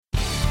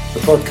the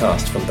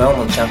podcast from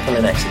Belmont Chapel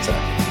in Exeter,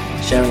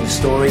 sharing the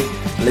story,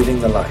 living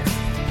the life.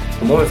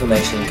 For more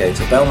information, go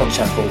to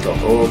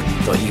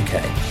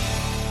belmontchapel.org.uk.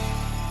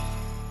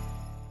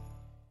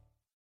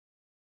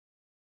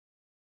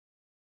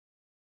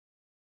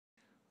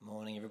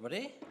 Morning,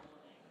 everybody.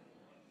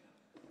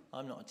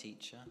 I'm not a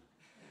teacher.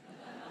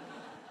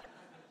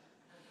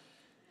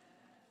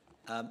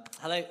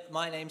 Hello,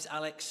 my name's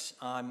Alex.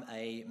 I'm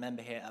a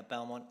member here at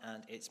Belmont,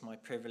 and it's my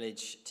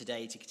privilege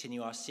today to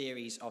continue our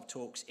series of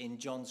talks in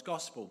John's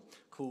Gospel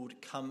called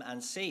Come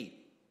and See.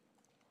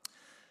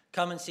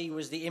 Come and See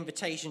was the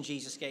invitation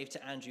Jesus gave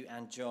to Andrew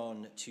and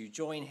John to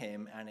join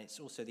him, and it's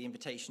also the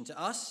invitation to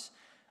us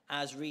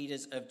as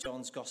readers of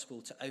John's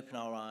Gospel to open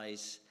our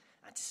eyes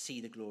and to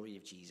see the glory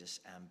of Jesus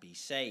and be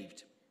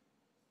saved.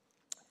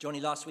 Johnny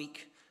last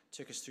week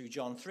took us through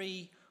John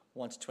 3,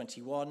 1 to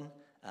 21,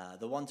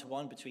 the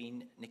one-to-one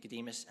between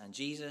Nicodemus and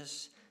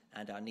Jesus,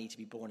 and our need to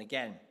be born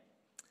again.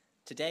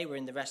 Today we're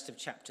in the rest of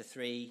chapter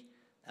 3.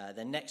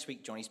 Then next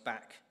week Johnny's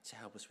back to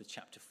help us with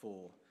chapter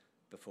 4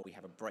 before we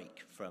have a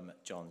break from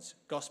John's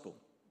Gospel.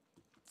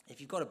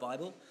 If you've got a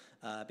Bible,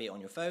 be it on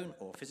your phone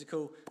or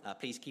physical,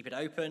 please keep it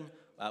open.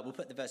 We'll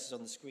put the verses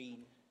on the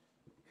screen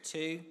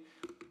too.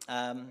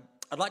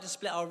 I'd like to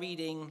split our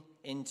reading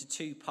into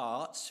two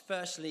parts.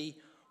 Firstly,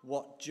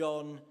 what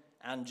John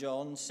and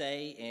John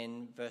say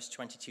in verse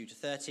 22 to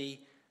 30,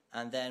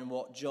 and then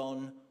what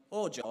John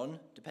or John,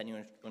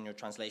 depending on your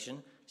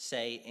translation,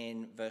 say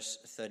in verse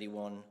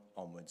 31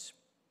 onwards.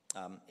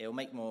 It'll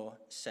make more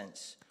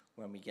sense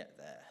when we get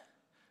there.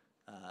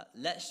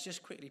 Let's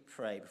just quickly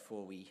pray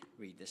before we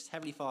read this.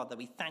 Heavenly Father,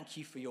 we thank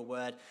you for your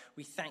word.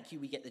 We thank you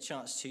we get the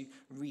chance to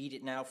read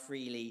it now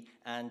freely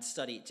and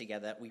study it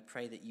together. We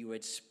pray that you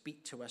would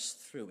speak to us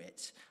through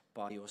it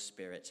by your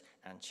Spirit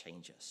and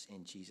change us.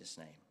 In Jesus'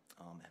 name,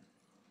 amen.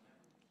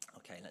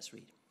 Okay, let's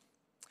read.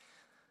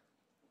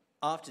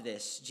 After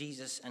this,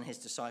 Jesus and his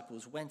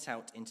disciples went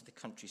out into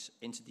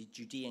the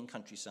Judean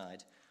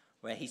countryside,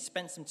 where he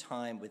spent some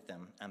time with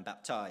them and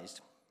baptized.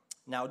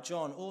 Now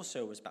John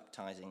also was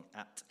baptizing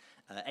at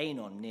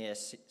Aenon near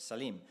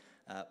Salim,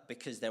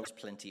 because there was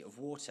plenty of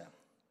water,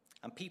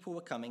 and people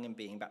were coming and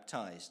being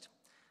baptized.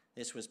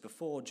 This was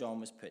before John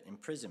was put in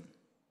prison.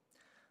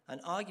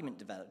 An argument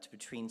developed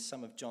between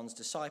some of John's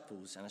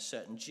disciples and a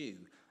certain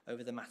Jew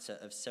over the matter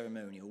of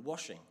ceremonial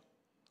washing.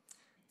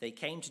 They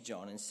came to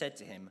John and said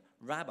to him,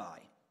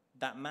 "Rabbi,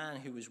 that man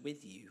who was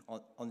with you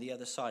on the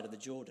other side of the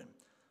Jordan,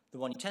 the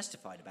one you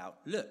testified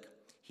about, look,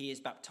 he is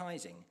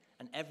baptizing,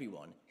 and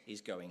everyone is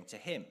going to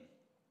him."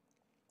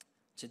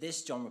 To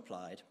this John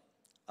replied,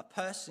 "A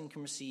person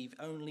can receive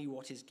only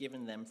what is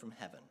given them from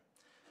heaven.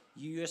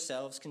 You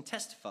yourselves can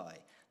testify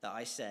that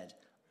I said,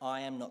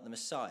 I am not the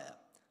Messiah,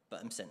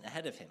 but am sent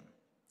ahead of him.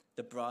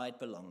 The bride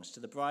belongs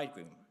to the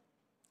bridegroom.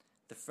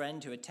 The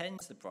friend who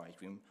attends the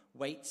bridegroom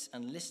waits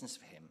and listens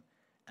for him,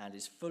 and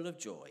is full of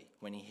joy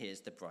when he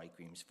hears the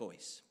bridegroom's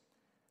voice.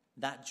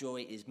 That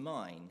joy is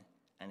mine,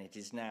 and it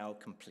is now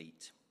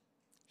complete.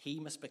 He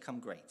must become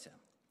greater.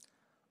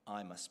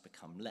 I must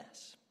become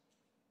less."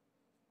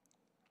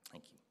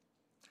 Thank you.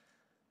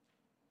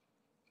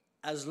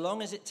 As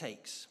long as it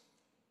takes,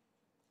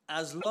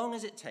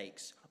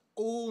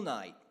 all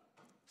night,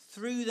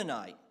 through the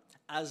night,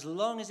 as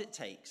long as it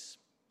takes,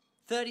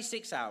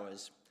 36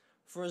 hours,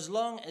 for as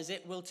long as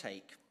it will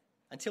take,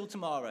 until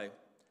tomorrow,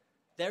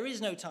 there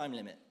is no time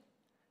limit.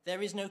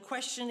 There is no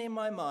question in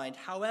my mind,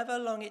 however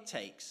long it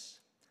takes,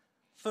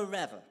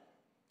 forever.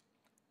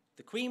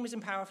 The Queen was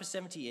in power for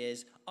 70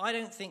 years. I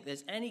don't think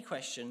there's any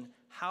question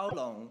how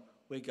long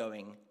we're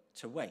going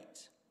to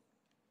wait.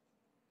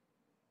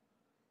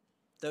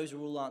 Those are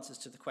all answers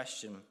to the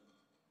question,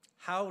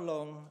 how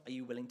long are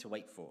you willing to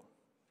wait for?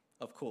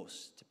 Of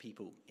course, to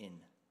people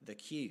in the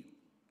queue.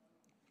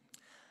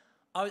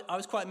 I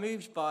was quite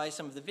moved by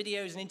some of the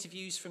videos and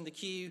interviews from the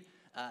queue.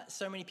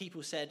 So many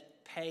people said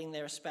paying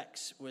their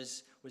respects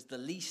was the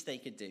least they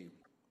could do.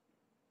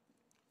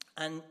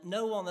 And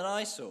no one that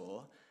I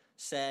saw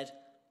said,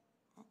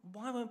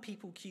 "Why won't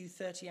people queue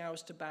 30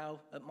 hours to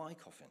bow at my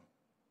coffin?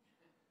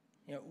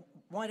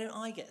 Why don't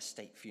I get a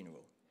state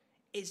funeral?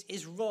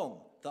 It's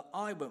wrong that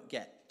I won't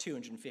get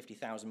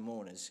 250,000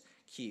 mourners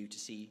queue to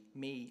see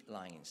me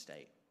lying in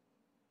state."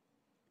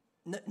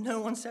 No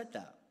one said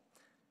that.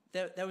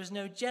 There was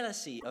no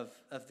jealousy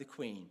of the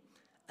Queen.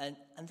 And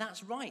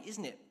that's right,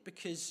 isn't it?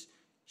 Because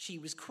she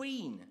was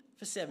queen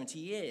for 70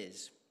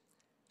 years.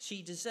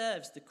 She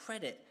deserves the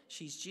credit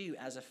she's due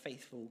as a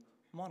faithful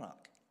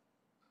monarch.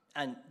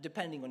 And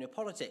depending on your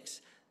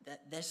politics,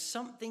 there's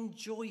something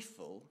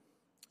joyful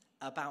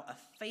about a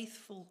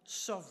faithful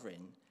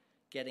sovereign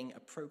getting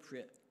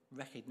appropriate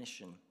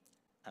recognition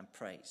and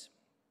praise.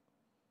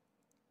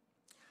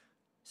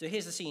 So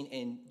here's the scene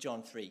in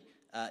John 3.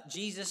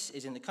 Jesus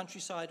is in the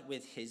countryside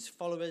with his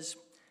followers,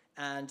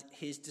 and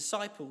his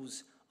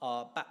disciples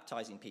are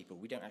baptizing people.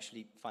 We don't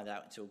actually find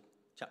out until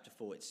chapter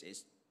 4. It's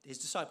his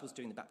disciples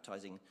doing the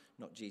baptizing,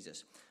 not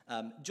Jesus.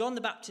 John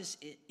the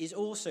Baptist is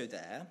also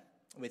there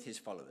with his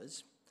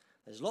followers.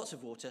 There's lots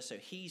of water, so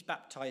he's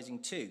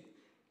baptizing too.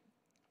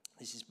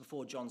 This is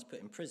before John's put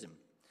in prison.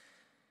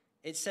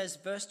 It says,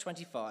 verse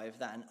 25,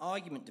 that an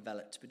argument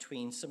developed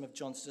between some of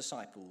John's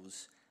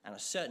disciples and a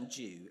certain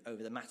Jew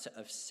over the matter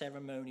of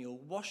ceremonial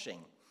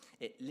washing.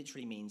 It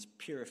literally means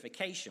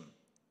purification.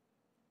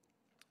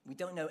 We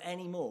don't know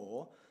any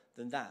more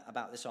than that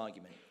about this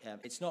argument.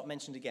 It's not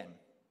mentioned again.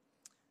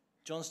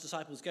 John's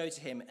disciples go to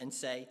him and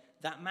say,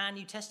 that man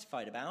you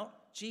testified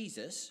about,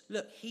 Jesus,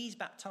 look, he's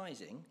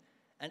baptizing,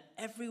 and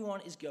everyone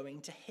is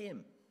going to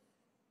him.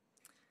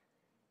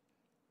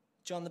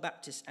 John the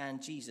Baptist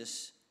and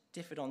Jesus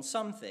differed on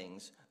some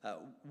things.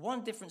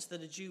 One difference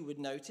that a Jew would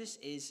notice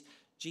is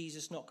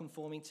Jesus not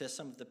conforming to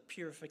some of the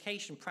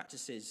purification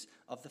practices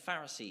of the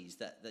Pharisees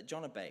that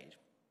John obeyed.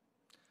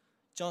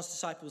 John's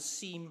disciples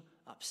seem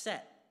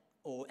upset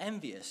or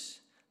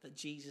envious that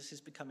Jesus is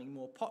becoming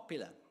more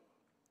popular.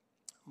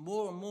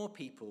 More and more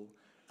people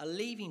are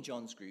leaving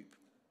John's group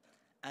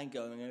and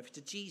going over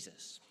to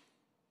Jesus.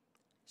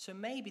 So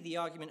maybe the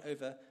argument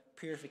over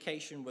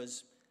purification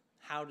was,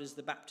 how does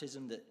the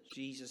baptism that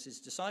Jesus'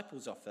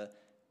 disciples offer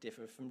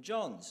differ from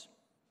John's?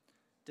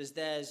 Does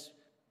theirs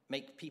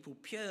make people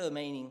pure,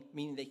 meaning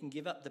they can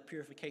give up the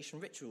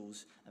purification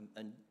rituals,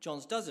 and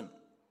John's doesn't?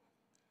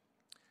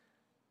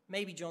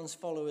 Maybe John's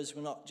followers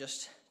were not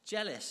just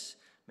jealous.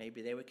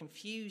 Maybe they were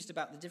confused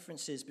about the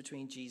differences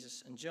between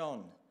Jesus and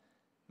John.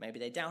 Maybe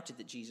they doubted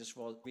that Jesus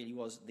really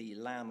was the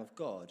Lamb of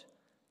God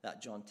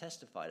that John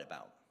testified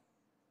about.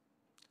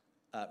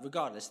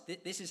 Regardless,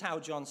 this is how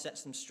John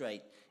sets them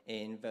straight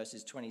in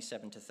verses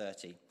 27 to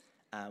 30.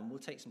 We'll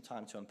take some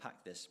time to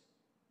unpack this.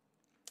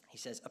 He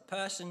says, a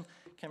person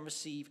can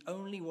receive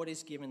only what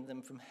is given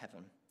them from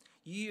heaven.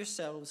 You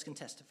yourselves can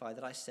testify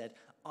that I said,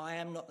 I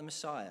am not the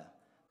Messiah,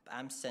 but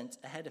am sent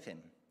ahead of him.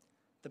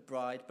 The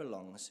bride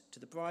belongs to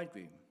the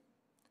bridegroom.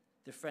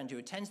 The friend who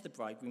attends the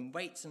bridegroom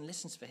waits and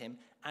listens for him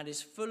and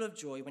is full of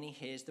joy when he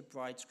hears the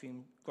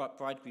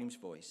bridegroom's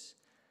voice.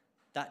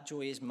 That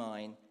joy is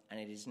mine, and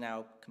it is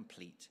now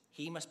complete.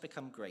 He must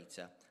become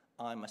greater,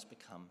 I must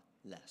become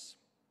less.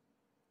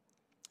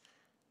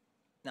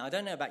 Now, I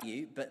don't know about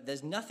you, but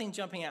there's nothing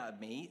jumping out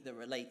at me that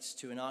relates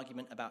to an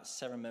argument about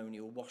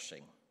ceremonial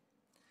washing.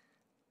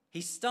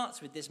 He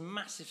starts with this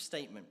massive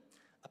statement: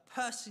 a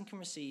person can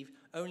receive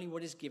only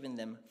what is given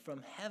them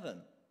from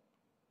heaven.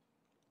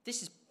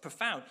 This is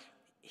profound.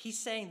 He's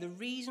saying the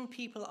reason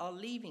people are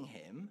leaving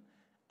him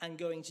and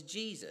going to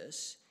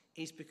Jesus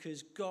is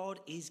because God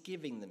is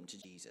giving them to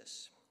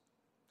Jesus.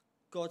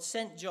 God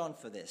sent John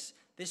for this.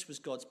 This was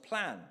God's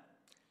plan.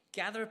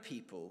 Gather a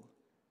people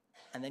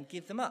and then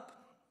give them up.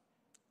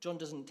 John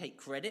doesn't take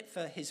credit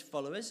for his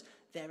followers.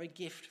 They're a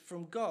gift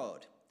from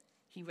God.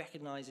 He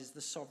recognizes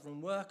the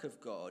sovereign work of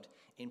God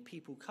in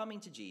people coming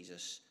to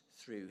Jesus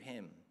through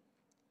him.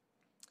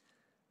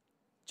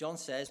 John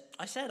says,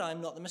 I said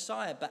I'm not the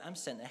Messiah, but am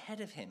sent ahead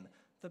of him.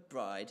 The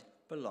bride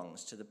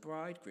belongs to the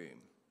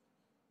bridegroom.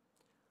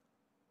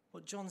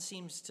 What John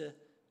seems to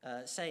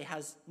say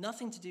has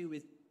nothing to do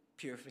with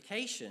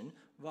purification,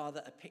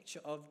 rather a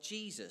picture of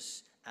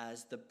Jesus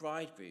as the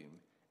bridegroom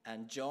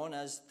and John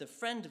as the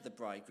friend of the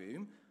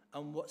bridegroom,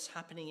 and what's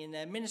happening in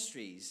their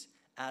ministries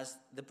as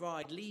the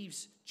bride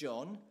leaves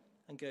John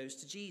and goes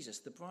to Jesus,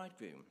 the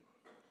bridegroom.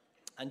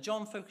 And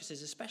John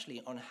focuses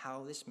especially on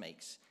how this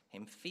makes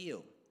him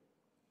feel,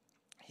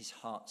 his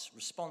heart's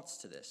response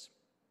to this.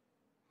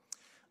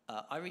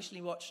 I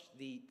recently watched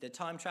The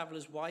Time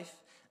Traveler's Wife.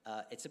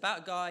 It's about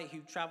a guy who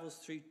travels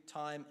through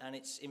time, and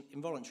it's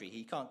involuntary.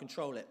 He can't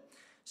control it.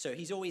 So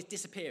he's always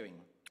disappearing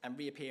and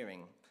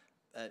reappearing,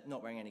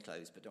 not wearing any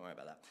clothes, but don't worry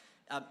about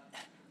that.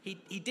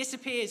 He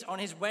disappears on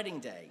his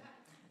wedding day,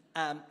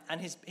 and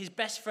his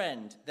best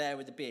friend there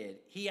with the beard,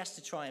 he has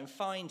to try and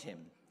find him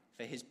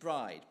for his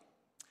bride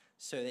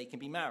so they can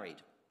be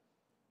married.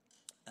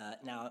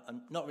 Now,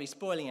 I'm not really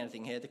spoiling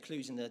anything here. The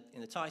clue's in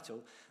the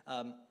title.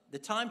 The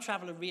time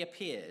traveler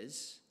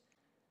reappears,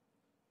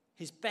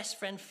 his best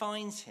friend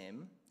finds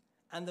him,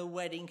 and the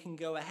wedding can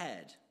go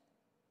ahead.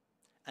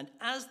 And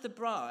as the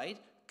bride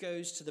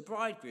goes to the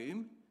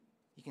bridegroom,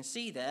 you can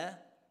see there,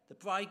 the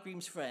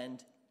bridegroom's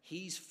friend,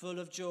 he's full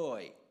of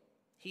joy.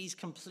 He's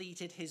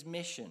completed his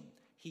mission.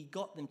 He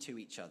got them to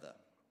each other.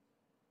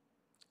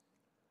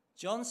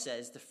 John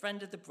says the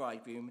friend of the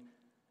bridegroom,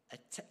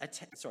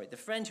 the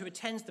friend who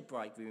attends the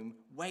bridegroom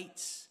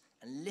waits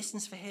and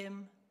listens for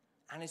him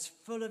and is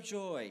full of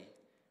joy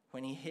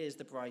when he hears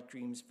the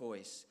bridegroom's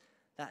voice.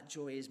 That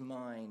joy is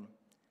mine,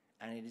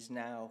 and it is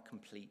now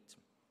complete.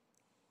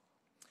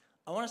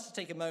 I want us to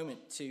take a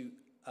moment to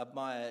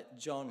admire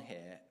John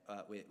here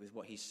with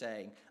what he's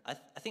saying. I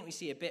think we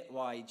see a bit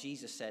why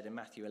Jesus said in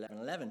Matthew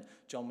 11:11,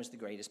 John was the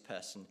greatest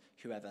person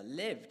who ever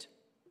lived.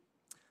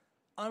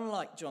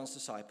 Unlike John's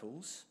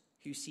disciples,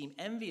 who seem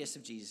envious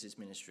of Jesus'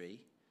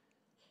 ministry,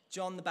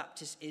 John the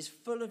Baptist is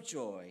full of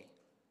joy,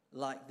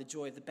 like the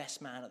joy of the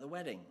best man at the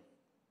wedding.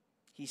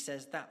 He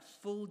says, that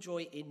full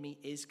joy in me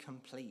is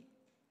complete.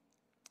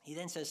 He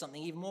then says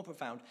something even more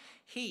profound.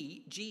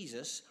 He,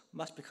 Jesus,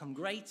 must become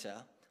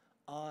greater.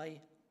 I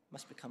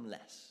must become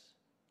less.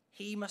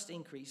 He must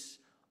increase.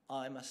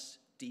 I must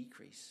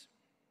decrease.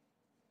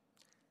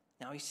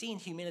 Now, we've seen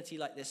humility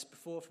like this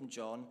before from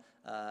John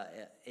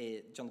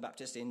the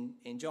Baptist.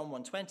 In John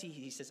 1:20,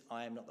 he says,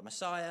 I am not the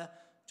Messiah.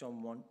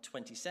 John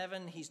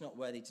 1:27, he's not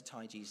worthy to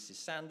tie Jesus'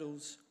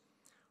 sandals.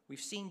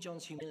 We've seen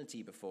John's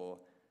humility before,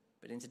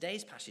 but in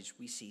today's passage,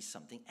 we see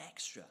something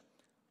extra.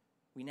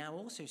 We now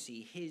also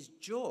see his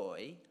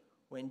joy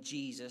when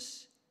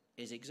Jesus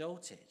is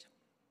exalted.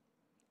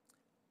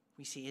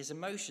 We see his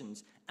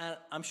emotions. And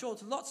I'm sure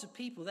to lots of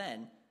people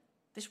then,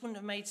 this wouldn't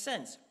have made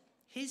sense.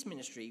 His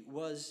ministry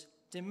was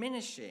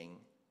diminishing.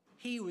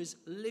 He was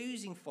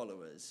losing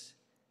followers.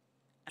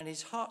 And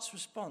his heart's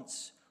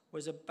response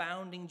was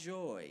abounding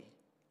joy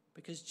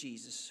because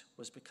Jesus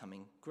was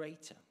becoming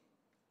greater.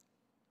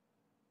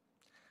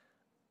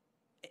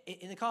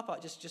 In the car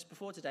park just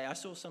before today, I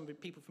saw some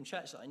people from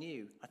church that I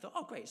knew. I thought,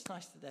 oh, great, it's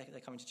nice that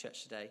they're coming to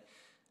church today.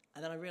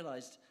 And then I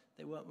realised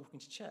they weren't walking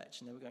to church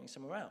and they were going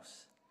somewhere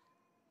else,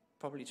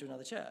 probably to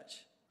another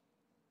church.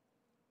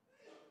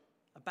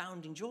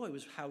 Abounding joy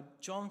was how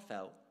John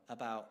felt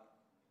about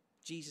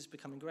Jesus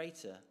becoming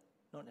greater,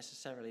 not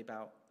necessarily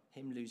about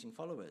him losing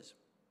followers.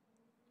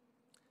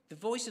 The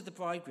voice of the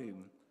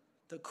bridegroom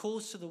that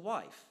calls to the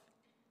wife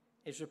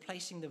is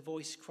replacing the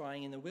voice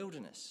crying in the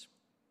wilderness.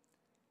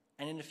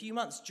 And in a few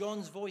months,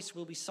 John's voice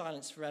will be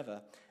silenced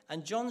forever.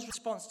 And John's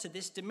response to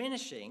this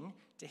diminishing,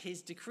 to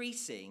his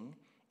decreasing,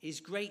 is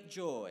great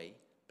joy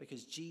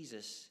because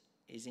Jesus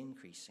is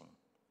increasing.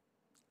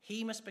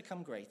 He must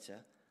become greater,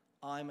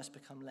 I must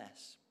become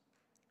less.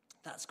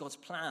 That's God's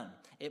plan.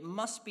 It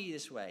must be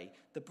this way.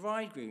 The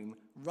bridegroom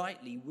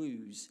rightly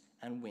woos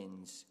and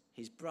wins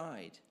his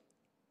bride.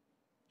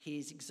 He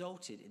is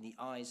exalted in the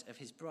eyes of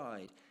his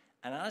bride.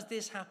 And as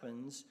this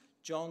happens,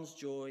 John's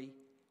joy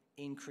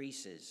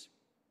increases.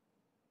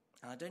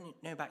 And I don't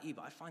know about you,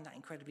 but I find that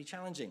incredibly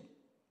challenging.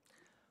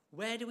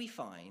 Where do we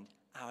find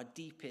our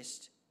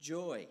deepest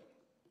joy?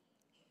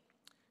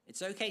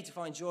 It's okay to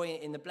find joy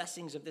in the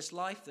blessings of this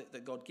life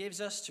that God gives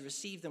us, to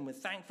receive them with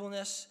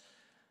thankfulness.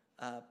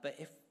 But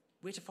if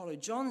we're to follow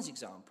John's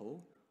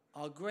example,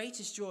 our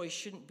greatest joy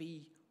shouldn't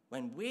be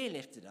when we're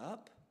lifted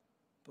up,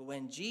 but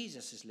when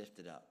Jesus is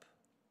lifted up,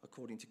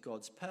 according to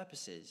God's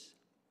purposes.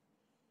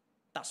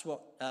 That's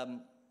what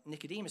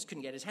Nicodemus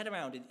couldn't get his head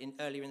around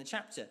earlier in the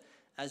chapter.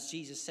 As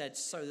Jesus said,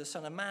 so the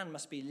Son of Man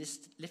must be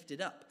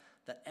lifted up,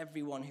 that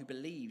everyone who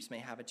believes may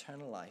have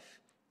eternal life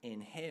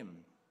in him.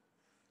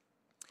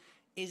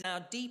 Is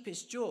our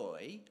deepest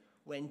joy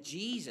when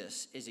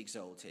Jesus is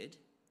exalted,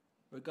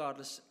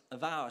 regardless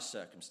of our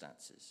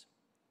circumstances?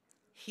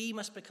 He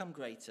must become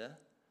greater,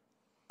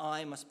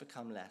 I must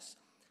become less.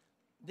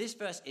 This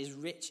verse is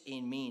rich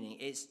in meaning.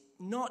 It's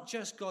not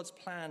just God's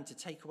plan to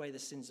take away the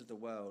sins of the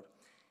world.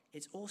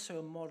 It's also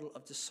a model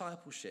of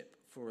discipleship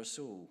for us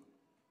all.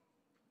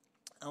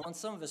 And one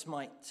some of us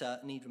might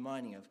need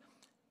reminding of.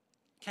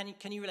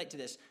 Can you relate to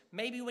this?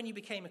 Maybe when you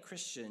became a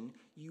Christian,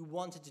 you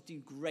wanted to do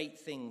great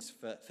things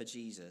for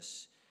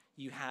Jesus.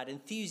 You had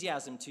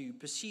enthusiasm to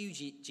pursue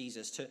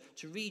Jesus,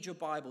 to read your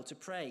Bible, to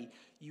pray.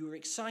 You were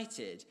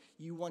excited.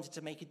 You wanted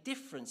to make a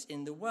difference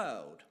in the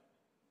world.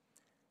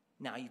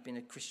 Now you've been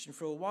a Christian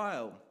for a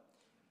while.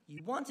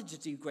 You wanted to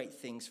do great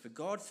things for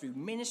God through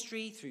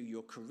ministry, through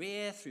your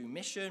career, through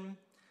mission,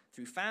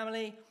 through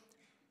family.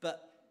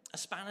 But a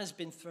spanner's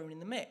been thrown in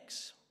the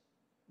mix,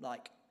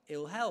 like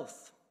ill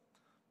health,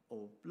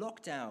 or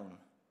lockdown,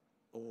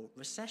 or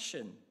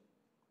recession.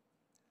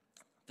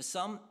 For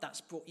some,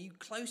 that's brought you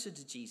closer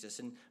to Jesus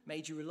and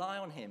made you rely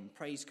on him,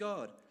 praise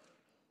God.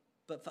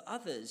 But for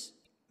others,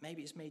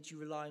 maybe it's made you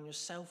rely on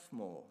yourself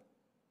more,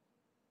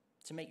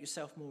 to make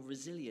yourself more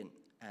resilient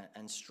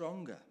and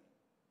stronger.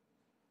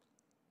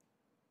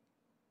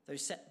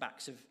 Those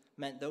setbacks have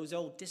meant those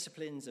old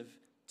disciplines of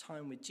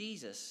time with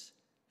Jesus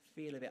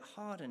feel a bit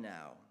harder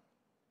now.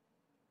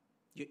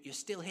 You're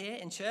still here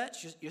in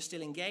church, you're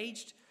still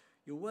engaged,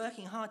 you're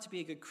working hard to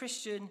be a good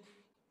Christian,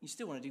 you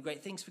still want to do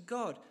great things for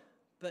God,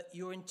 but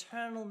your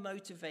internal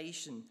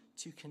motivation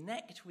to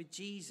connect with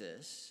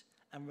Jesus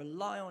and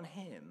rely on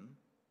him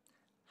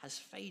has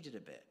faded a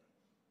bit.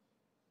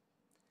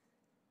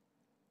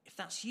 If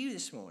that's you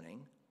this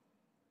morning,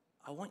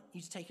 I want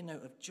you to take a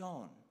note of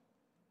John.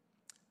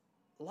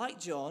 Like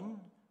John,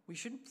 we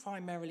shouldn't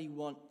primarily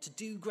want to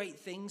do great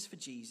things for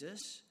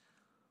Jesus.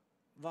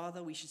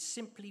 Rather, we should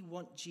simply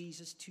want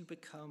Jesus to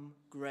become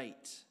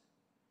great,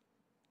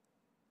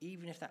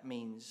 even if that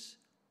means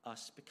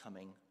us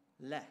becoming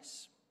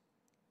less.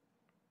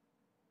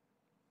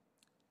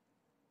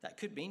 That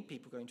could mean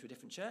people going to a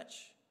different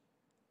church.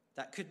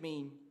 That could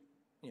mean,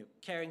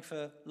 caring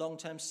for a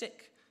long-term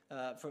sick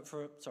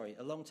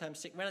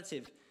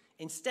relative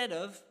instead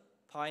of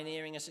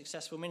pioneering a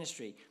successful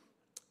ministry.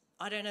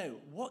 I don't know.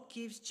 What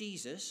gives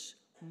Jesus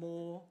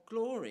more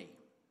glory?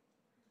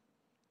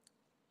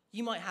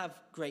 You might have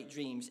great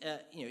dreams,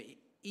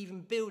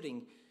 even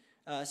building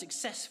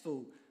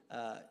successful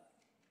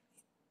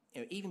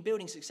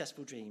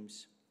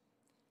dreams.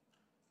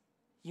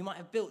 You might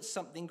have built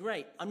something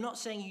great. I'm not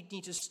saying you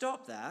need to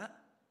stop that,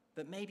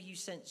 but maybe you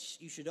sense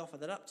you should offer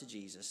that up to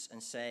Jesus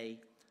and say,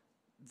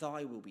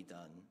 thy will be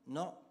done,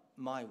 not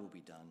my will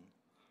be done.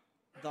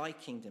 thy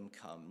kingdom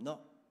come,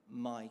 not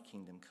my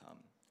kingdom come?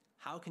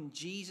 How can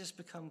Jesus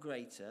become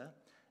greater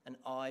and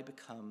I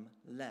become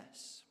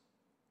less?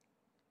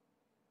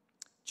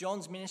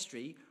 John's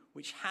ministry,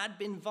 which had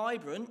been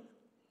vibrant,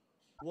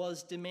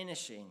 was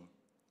diminishing.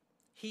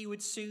 He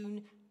would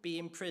soon be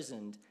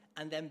imprisoned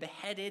and then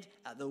beheaded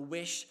at the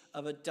wish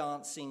of a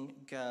dancing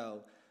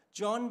girl.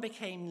 John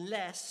became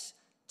less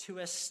to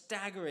a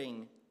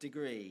staggering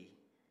degree.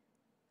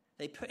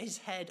 They put his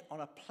head on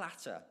a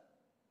platter.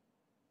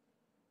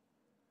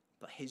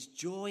 But his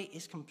joy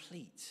is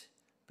complete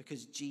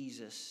because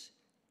Jesus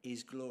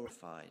is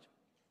glorified.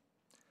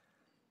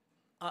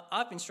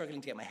 I've been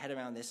struggling to get my head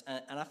around this,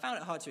 and I found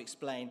it hard to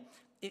explain.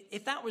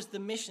 If that was the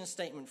mission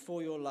statement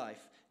for your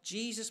life,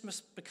 Jesus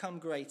must become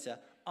greater,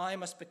 I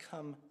must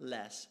become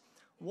less.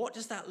 What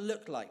does that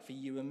look like for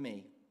you and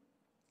me?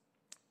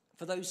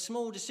 For those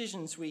small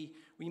decisions we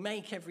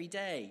make every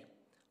day,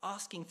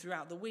 asking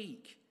throughout the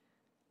week,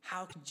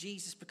 how can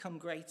Jesus become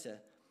greater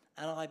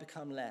and I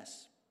become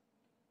less?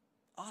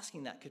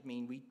 Asking that could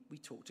mean we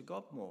talk to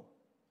God more.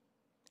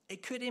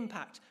 It could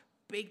impact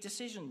big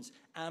decisions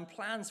and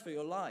plans for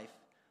your life.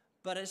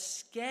 But as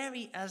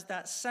scary as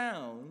that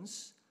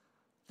sounds,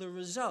 the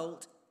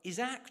result is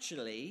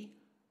actually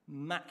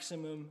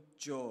maximum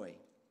joy,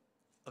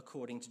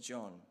 according to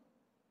John.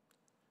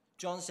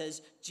 John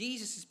says,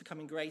 Jesus is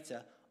becoming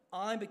greater,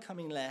 I'm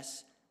becoming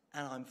less,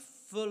 and I'm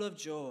full of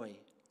joy.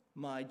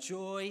 My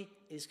joy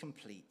is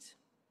complete.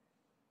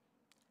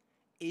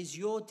 Is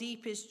your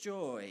deepest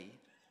joy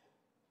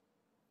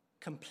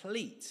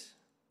complete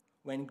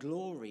when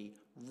glory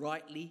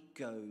rightly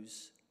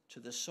goes to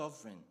the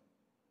sovereign?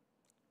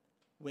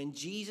 When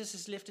Jesus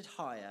is lifted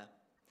higher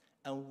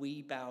and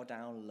we bow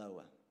down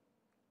lower?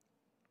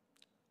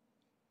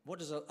 What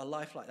does a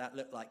life like that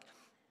look like?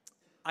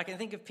 I can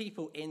think of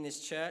people in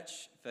this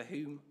church for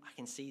whom I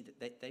can see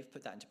that they've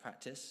put that into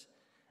practice.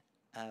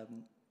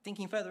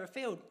 Thinking further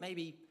afield,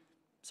 maybe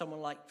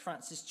someone like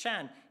Francis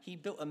Chan. He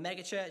built a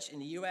mega church in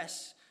the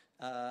US,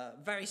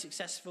 very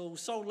successful,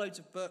 sold loads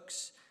of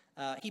books.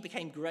 He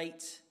became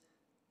great,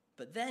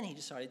 but then he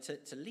decided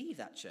to leave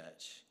that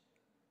church,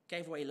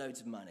 gave away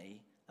loads of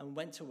money, and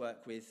went to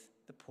work with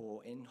the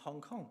poor in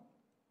Hong Kong.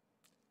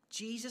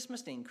 Jesus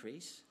must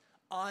increase,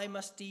 I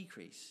must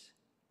decrease.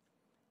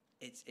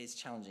 It's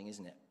challenging,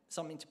 isn't it?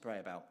 Something to pray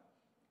about.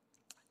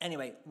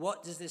 Anyway,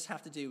 what does this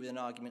have to do with an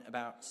argument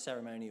about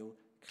ceremonial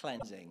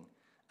cleansing?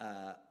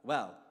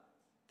 Well,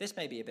 this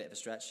may be a bit of a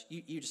stretch.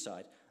 You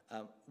decide.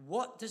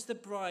 What does the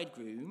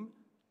bridegroom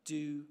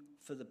do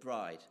for the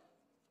bride?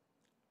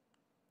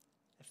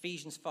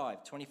 Ephesians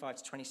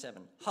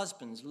 5:25-27.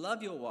 Husbands,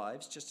 love your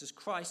wives just as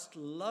Christ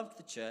loved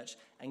the church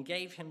and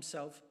gave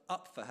himself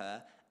up for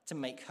her to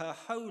make her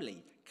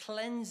holy,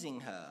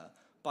 cleansing her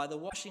by the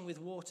washing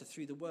with water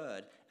through the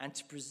word, and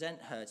to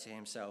present her to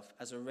himself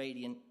as a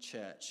radiant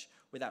church,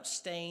 without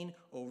stain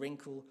or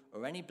wrinkle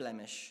or any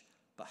blemish,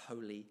 but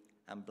holy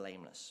and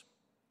blameless.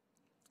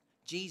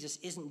 Jesus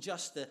isn't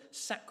just the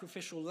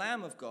sacrificial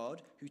Lamb of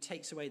God who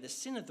takes away the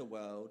sin of the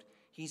world.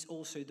 He's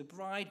also the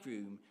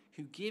bridegroom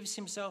who gives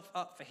himself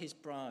up for his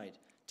bride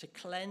to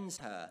cleanse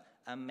her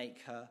and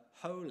make her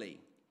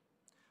holy.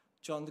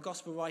 John, the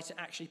gospel writer,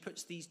 actually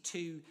puts these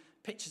two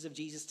pictures of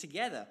Jesus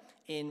together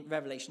in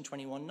Revelation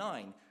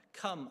 21:9.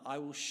 Come, I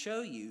will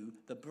show you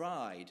the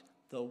bride,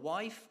 the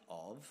wife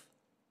of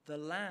the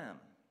Lamb.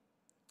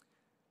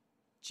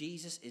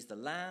 Jesus is the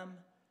Lamb.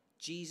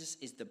 Jesus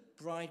is the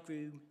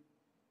bridegroom.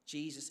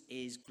 Jesus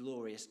is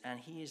glorious, and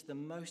he is the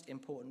most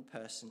important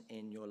person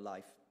in your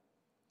life.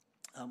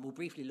 We'll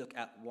briefly look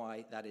at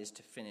why that is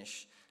to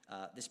finish.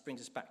 This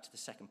brings us back to the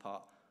second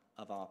part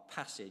of our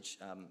passage,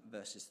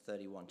 verses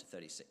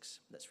 31-36.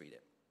 Let's read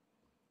it.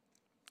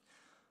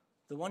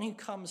 The one who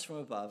comes from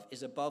above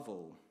is above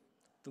all.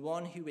 The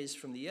one who is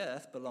from the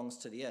earth belongs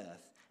to the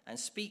earth and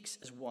speaks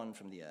as one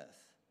from the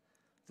earth.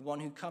 The one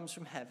who comes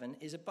from heaven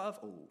is above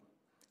all.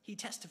 He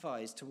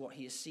testifies to what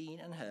he has seen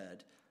and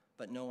heard,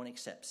 but no one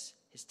accepts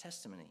his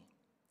testimony.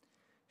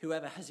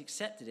 Whoever has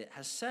accepted it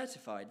has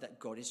certified that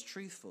God is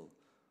truthful,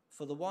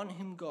 for the one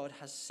whom God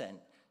has sent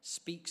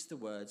speaks the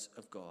words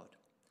of God.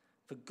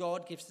 For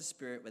God gives the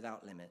Spirit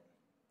without limit.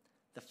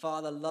 The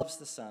Father loves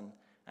the Son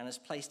and has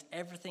placed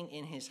everything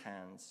in his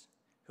hands.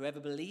 Whoever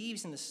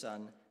believes in the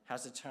Son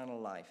has eternal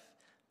life,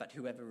 but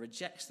whoever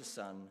rejects the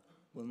Son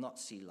will not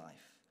see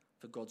life,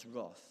 for God's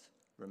wrath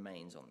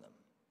remains on them.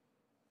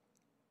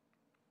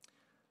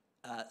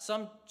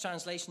 Some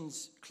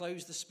translations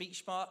close the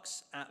speech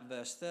marks at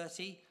verse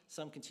 30.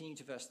 Some continue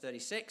to verse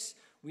 36.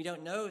 We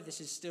don't know if this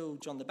is still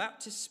John the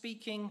Baptist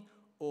speaking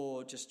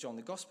or just John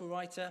the gospel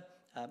writer.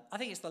 I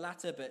think it's the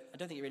latter, but I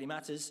don't think it really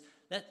matters.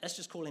 Let's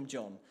just call him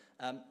John.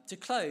 To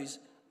close,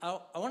 I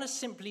want to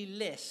simply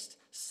list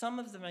some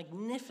of the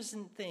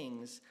magnificent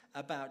things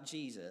about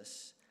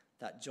Jesus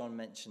that John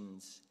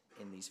mentions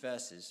in these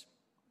verses.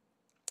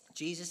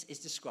 Jesus is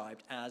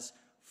described as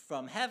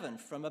from heaven,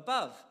 from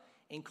above,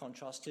 in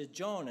contrast to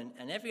John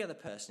and every other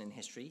person in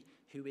history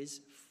who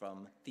is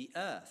from the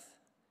earth.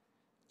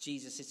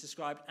 Jesus is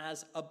described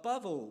as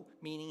above all,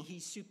 meaning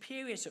he's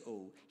superior to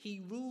all.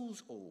 He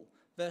rules all.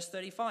 Verse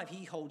 35,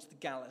 he holds the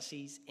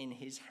galaxies in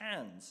his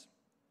hands.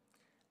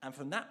 And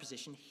from that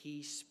position,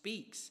 he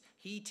speaks.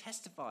 He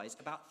testifies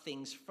about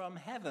things from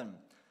heaven,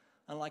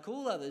 unlike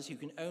all others who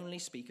can only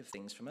speak of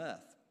things from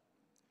earth.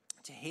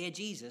 To hear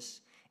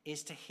Jesus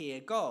is to hear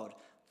God.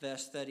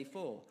 Verse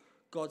 34,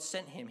 God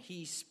sent him.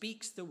 He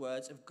speaks the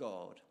words of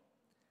God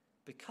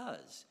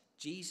because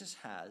Jesus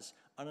has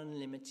an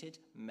unlimited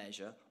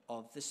measure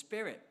of the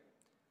Spirit.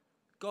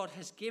 God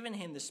has given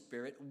him the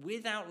Spirit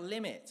without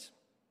limit,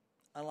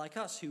 unlike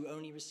us who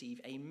only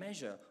receive a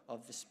measure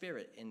of the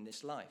Spirit in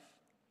this life.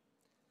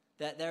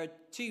 There are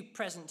two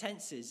present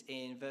tenses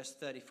in verse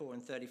 34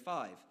 and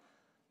 35.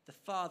 The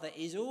Father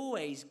is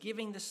always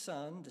giving the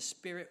Son the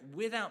Spirit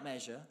without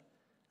measure,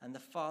 and the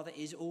Father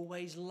is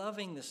always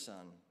loving the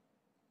Son.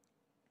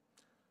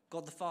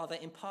 God the Father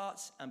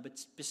imparts and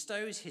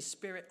bestows his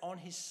Spirit on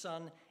his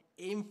Son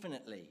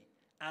infinitely,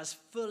 as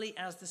fully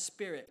as the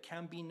Spirit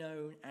can be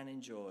known and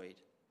enjoyed.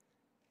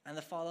 And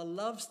the Father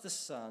loves the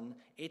Son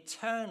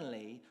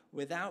eternally,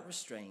 without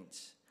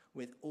restraint,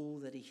 with all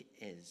that he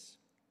is.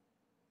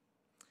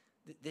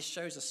 This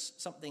shows us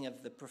something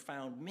of the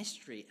profound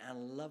mystery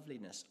and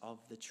loveliness of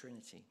the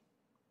Trinity.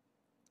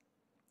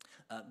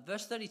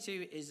 Verse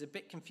 32 is a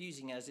bit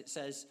confusing as it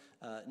says,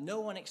 no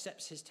one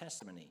accepts his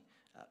testimony,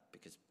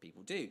 because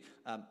people do.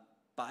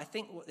 But I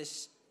think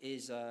this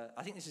is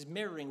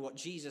mirroring what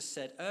Jesus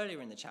said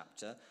earlier in the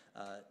chapter.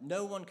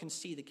 No one can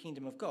see the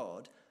kingdom of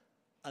God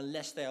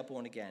unless they are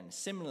born again.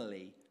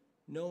 Similarly,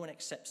 no one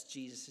accepts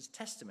Jesus'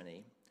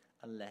 testimony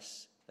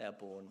unless they are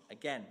born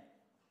again.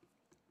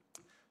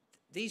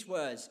 These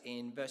words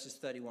in verses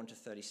 31 to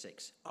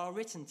 36 are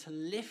written to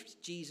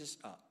lift Jesus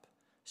up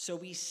so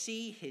we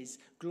see his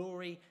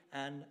glory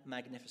and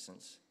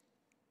magnificence.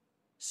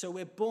 So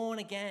we're born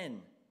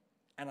again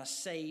and are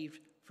saved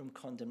from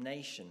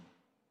condemnation.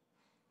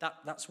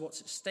 That's what's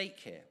at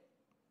stake here.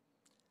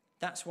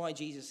 That's why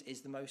Jesus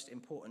is the most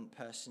important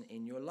person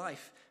in your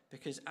life,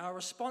 because our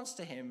response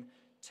to him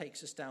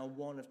takes us down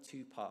one of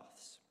two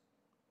paths.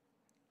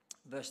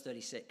 Verse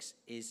 36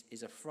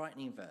 is a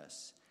frightening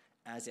verse,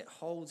 as it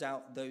holds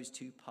out those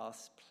two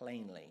paths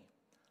plainly: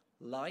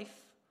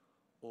 life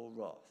or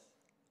wrath.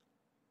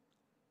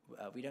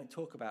 We don't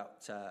talk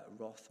about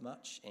wrath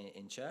much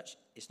in church.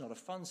 It's not a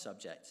fun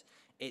subject.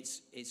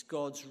 It's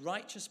God's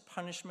righteous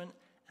punishment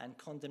and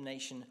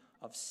condemnation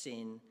of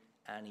sin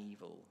and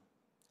evil.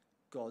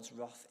 God's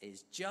wrath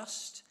is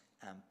just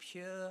and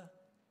pure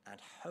and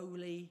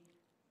holy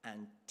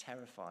and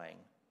terrifying.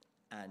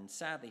 And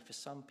sadly, for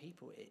some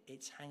people,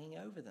 it's hanging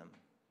over them.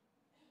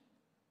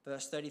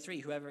 Verse 33,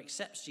 whoever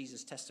accepts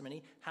Jesus'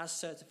 testimony has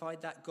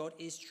certified that God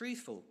is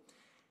truthful.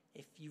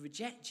 If you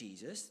reject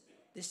Jesus,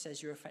 this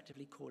says you're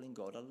effectively calling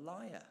God a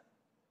liar.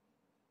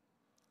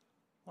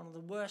 One of the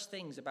worst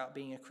things about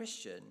being a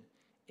Christian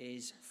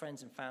is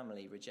friends and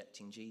family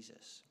rejecting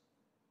Jesus.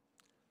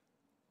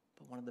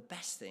 But one of the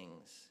best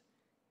things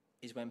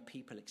is when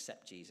people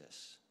accept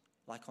Jesus,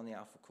 like on the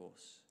Alpha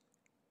Course.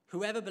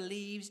 Whoever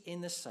believes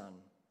in the Son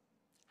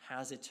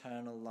has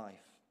eternal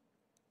life.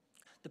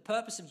 The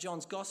purpose of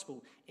John's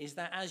Gospel is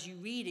that as you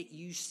read it,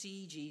 you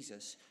see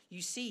Jesus.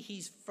 You see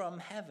he's from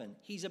heaven.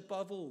 He's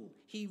above all.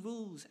 He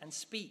rules and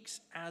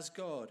speaks as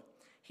God.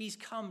 He's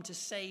come to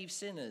save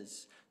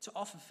sinners, to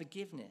offer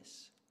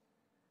forgiveness.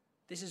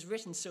 This is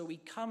written so we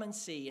come and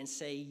see and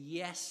say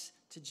yes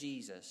to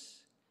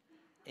Jesus.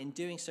 In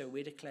doing so,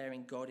 we're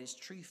declaring God is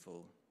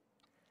truthful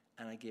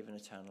and are given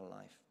eternal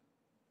life.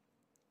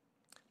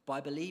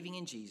 By believing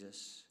in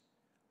Jesus,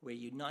 we're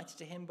united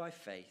to him by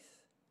faith.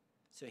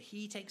 So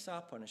he takes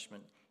our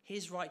punishment.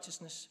 His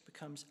righteousness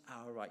becomes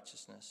our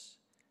righteousness.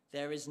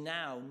 There is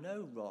now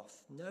no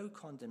wrath, no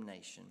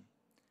condemnation,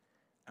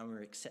 and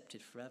we're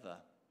accepted forever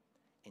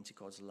into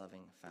God's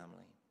loving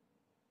family.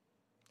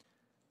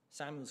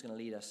 Samuel's going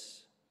to lead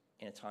us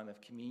in a time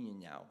of communion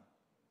now,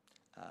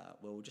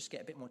 where we'll just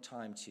get a bit more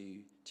time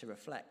to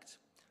reflect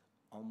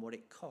on what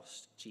it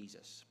cost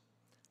Jesus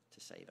to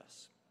save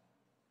us.